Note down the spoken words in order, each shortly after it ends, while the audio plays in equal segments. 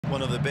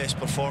one of the best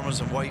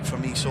performers in white for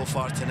me so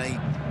far tonight.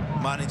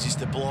 Manages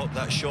to block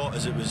that shot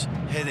as it was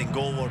heading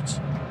goalwards.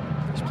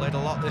 He's played a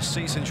lot this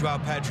season, Joao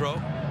Pedro.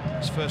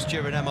 His first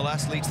year in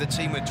MLS, leads the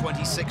team with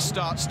 26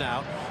 starts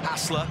now.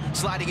 Hasler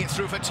sliding it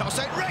through for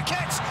Tosaint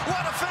Ricketts.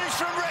 What a finish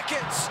from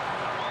Ricketts!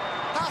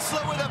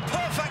 Hasler with a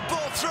perfect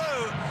ball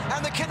through,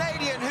 and the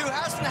Canadian, who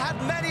hasn't had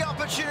many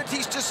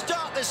opportunities to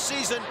start this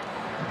season,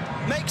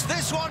 makes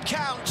this one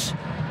count,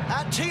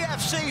 and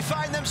TFC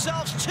find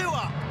themselves 2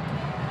 up.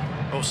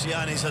 Well,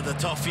 Ciani's had a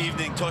tough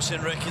evening.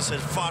 Tosaint Ricketts had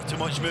far too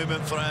much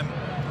movement for him,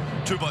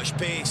 too much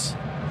pace.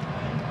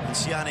 And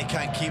Ciani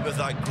can't keep with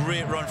that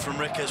great run from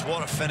Ricketts.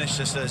 What a finish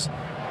this is.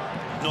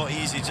 Not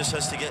easy, just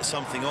has to get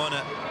something on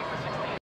it.